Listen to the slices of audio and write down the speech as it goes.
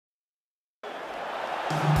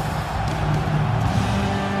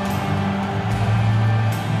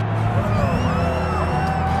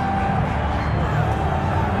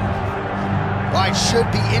It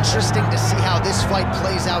should be interesting to see how this fight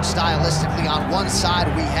plays out stylistically. On one side,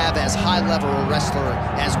 we have as high-level a wrestler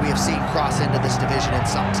as we have seen cross into this division in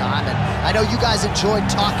some time. And I know you guys enjoyed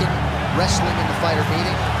talking wrestling in the fighter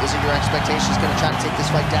meeting. Is it your expectation he's going to try to take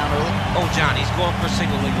this fight down early? Oh, John, he's going for a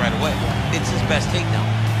single leg right away. It's his best takedown.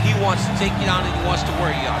 He wants to take you down and he wants to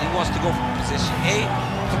wear you out. He wants to go from position A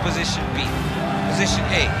to position B. Position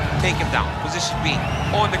A, take him down. Position B,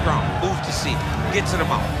 on the ground, move to C, get to the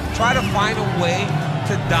mount. Try to find a way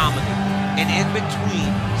to dominate, and in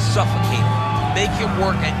between, suffocate him. Make him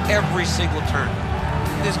work at every single turn.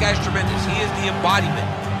 This guy's tremendous. He is the embodiment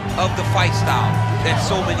of the fight style that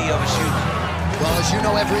so many of us use. Well, as you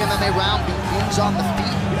know, every MMA round begins on the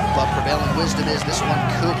feet, but prevailing wisdom is this one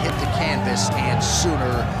could hit the canvas, and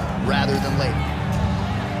sooner rather than later.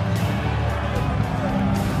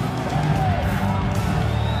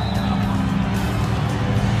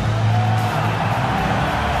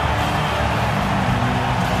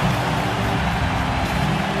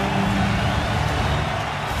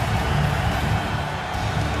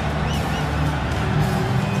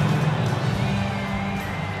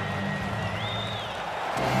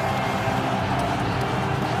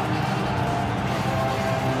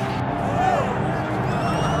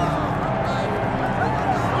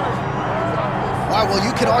 Well,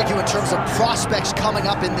 you can argue in terms of prospects coming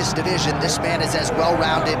up in this division, this man is as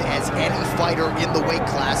well-rounded as any fighter in the weight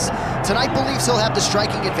class. Tonight believes he'll have the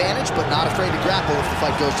striking advantage, but not afraid to grapple if the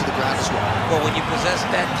fight goes to the ground as well. Well, when you possess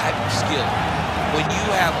that type of skill, when you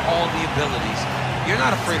have all the abilities, you're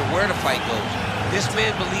not afraid of where the fight goes. This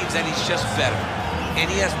man believes that he's just better, and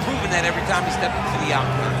he has proven that every time he stepped into the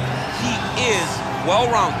octagon. He is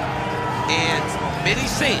well-rounded, and many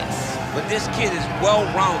say it, but this kid is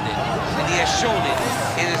well-rounded, and he has shown it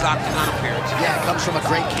in his octagon appearance. Yeah, comes from a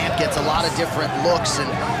great camp, gets a lot of different looks,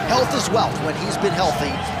 and health is wealth. When he's been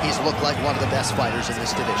healthy, he's looked like one of the best fighters in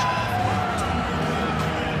this division.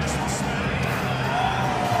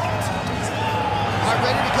 All right,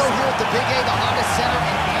 ready to go here at the Big A, the Honda Center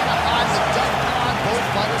in Anaheim, the Duck Pond. Both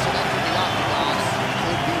fighters have entered the octagon.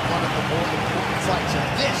 Could be one of the more important fights of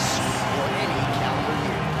this or any calendar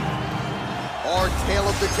year. Our tale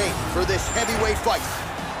of the tape for this heavyweight fight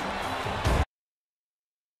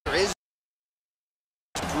is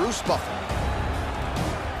Bruce Buffer.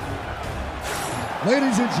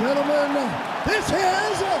 Ladies and gentlemen, this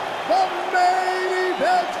is the main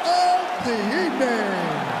event of the evening.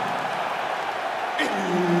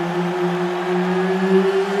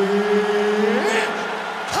 It's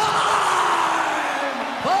time!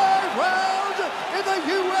 5 rounds in the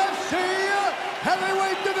UFC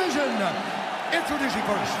heavyweight division. Introducing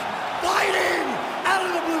first, fighting out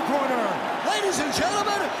of the blue corner, ladies and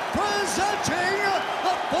gentlemen, presenting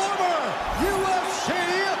the former UFC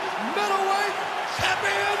middleweight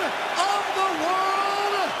champion of the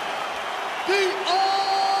world, the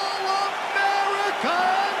All-American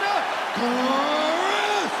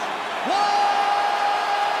Chris Weidman.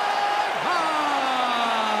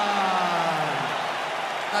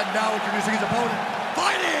 And now introducing his opponent,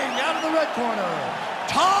 fighting out of the red corner,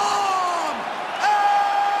 Tom aspinall.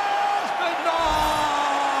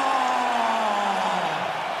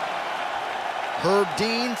 Herb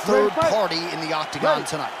Dean, third party in the octagon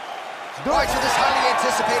tonight. All right, so this highly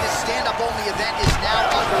anticipated stand-up-only event is now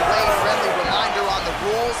underway. Friendly reminder on the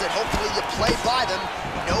rules, and hopefully you play by them.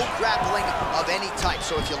 No grappling of any type.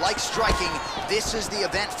 So if you like striking, this is the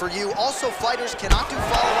event for you. Also, fighters cannot do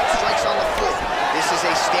follow-up strikes on the floor. This is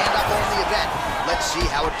a stand-up-only event. Let's see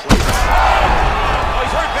how it plays out. Oh,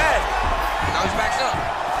 he's hurt bad. Now he's backed up.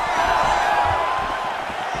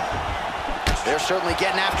 They're certainly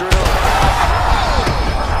getting after it early.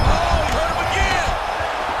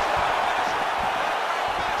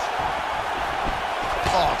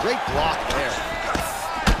 Oh, great block there.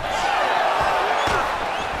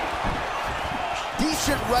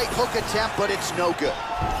 Decent right hook attempt, but it's no good.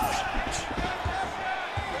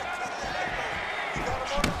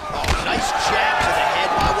 Oh, nice jab to the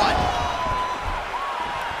head by Weidman.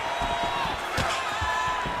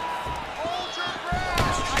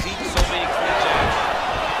 He's eaten so many clean jabs.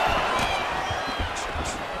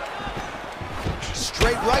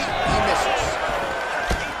 Straight right, he misses.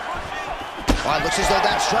 Well, it looks as though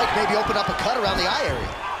that strike maybe opened up a cut around the eye area.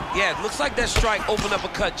 Yeah, it looks like that strike opened up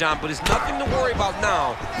a cut, John, but it's nothing to worry about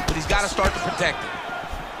now, but he's got to start to protect it.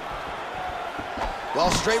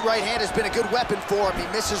 Well, straight right hand has been a good weapon for him. He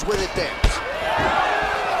misses with it there.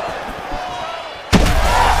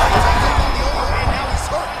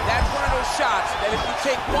 That's one of those shots that if you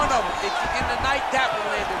take one of them, if you end the night, that will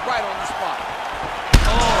land it right on the spot.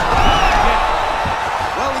 Oh, yeah.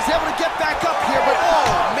 Well, he's able to get back up here, but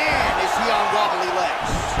oh, man, is he on wobbly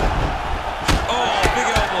legs. Oh, big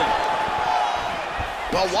elbow.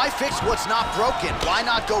 Well, why fix what's not broken? Why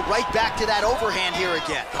not go right back to that overhand here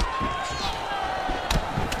again?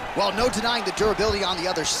 Well, no denying the durability on the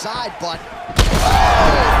other side, but... Oh!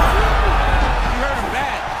 You hurt him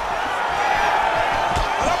bad.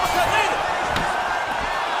 But uppercut later.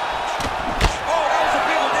 Oh, that was a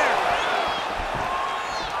big one there.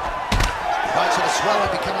 Right, so the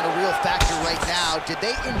swelling becoming a real factor right now. Did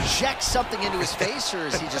they inject something into his face, or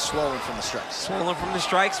is he just swollen from the strikes? Swollen from the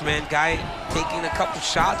strikes, man. Guy taking a couple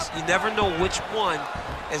shots. You never know which one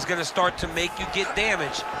is going to start to make you get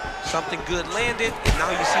damaged. Something good landed, and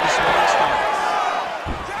now you see the swelling start.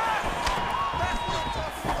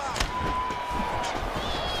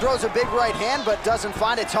 Throws a big right hand, but doesn't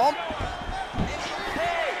find its home.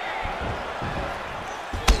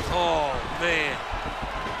 Oh, man.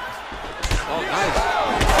 Oh, nice.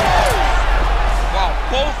 Wow,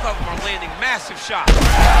 both of them are landing massive shots. Oh,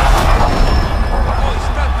 he's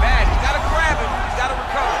stuck bad. He's got to grab him. He's got to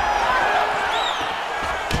recover.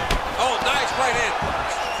 Oh, nice right hand.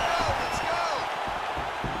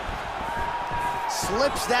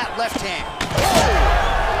 Slips that left hand.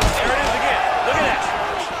 There it is again. Look at that.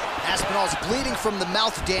 Aspinall's bleeding from the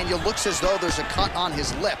mouth, Daniel. Looks as though there's a cut on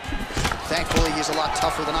his lip. Thankfully, he's a lot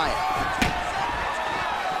tougher than I am.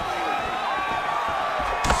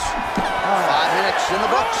 5 minutes in the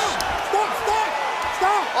books.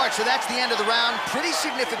 Stop! All right, so that's the end of the round. Pretty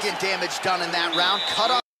significant damage done in that round.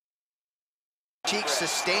 Cut on cheek,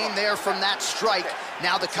 sustained there from that strike.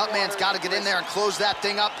 Now the cut man's got to get in there and close that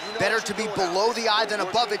thing up. Better to be below the eye than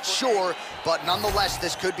above it, sure, but nonetheless,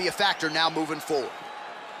 this could be a factor now moving forward.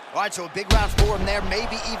 All right, so a big round for him there,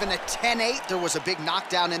 maybe even a 10-8. There was a big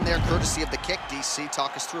knockdown in there, courtesy of the kick. DC,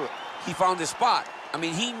 talk us through it. He found his spot. I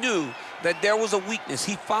mean, he knew that there was a weakness.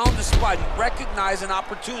 He found the spot. He recognized an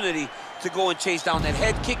opportunity to go and chase down that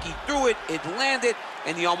head kick. He threw it, it landed,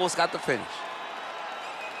 and he almost got the finish.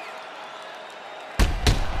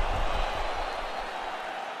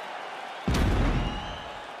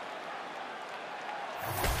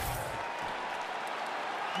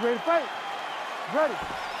 You ready to fight? Ready.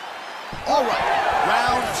 All right,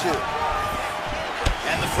 round 2.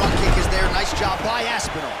 And the front kick is there. Nice job by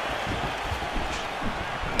Aspinall.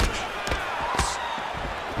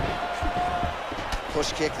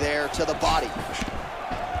 Push kick there to the body.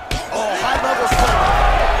 Oh, high level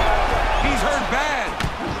start. He's hurt bad.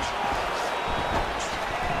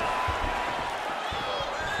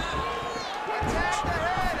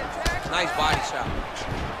 Nice body shot.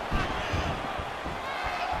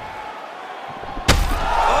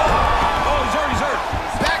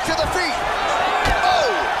 Back to the feet.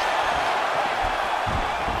 Oh!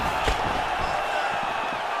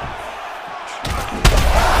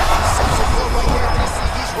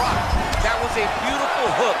 He's rocked. That was a beautiful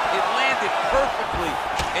hook. It landed perfectly,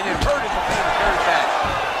 and it hurt his opponent very bad.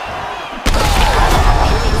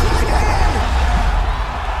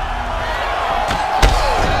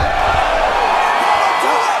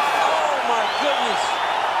 Oh, my goodness.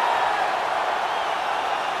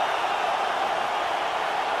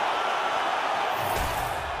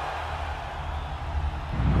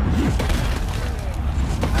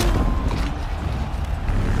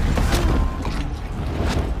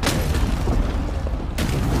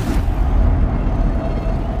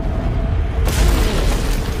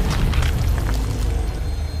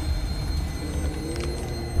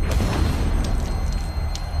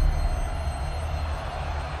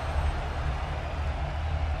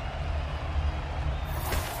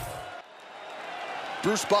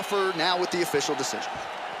 Bruce Buffer now with the official decision.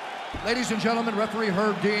 Ladies and gentlemen, referee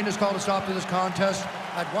Herb Dean has called a stop to this contest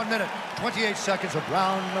at 1 minute, 28 seconds of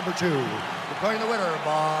round number 2. Declaring the winner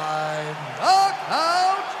by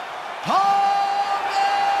knockout,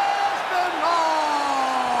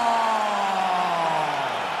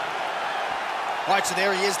 All right, so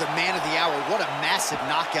there he is, the man of the hour. What a massive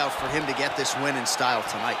knockout for him to get this win in style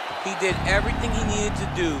tonight. He did everything he needed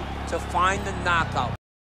to do to find the knockout.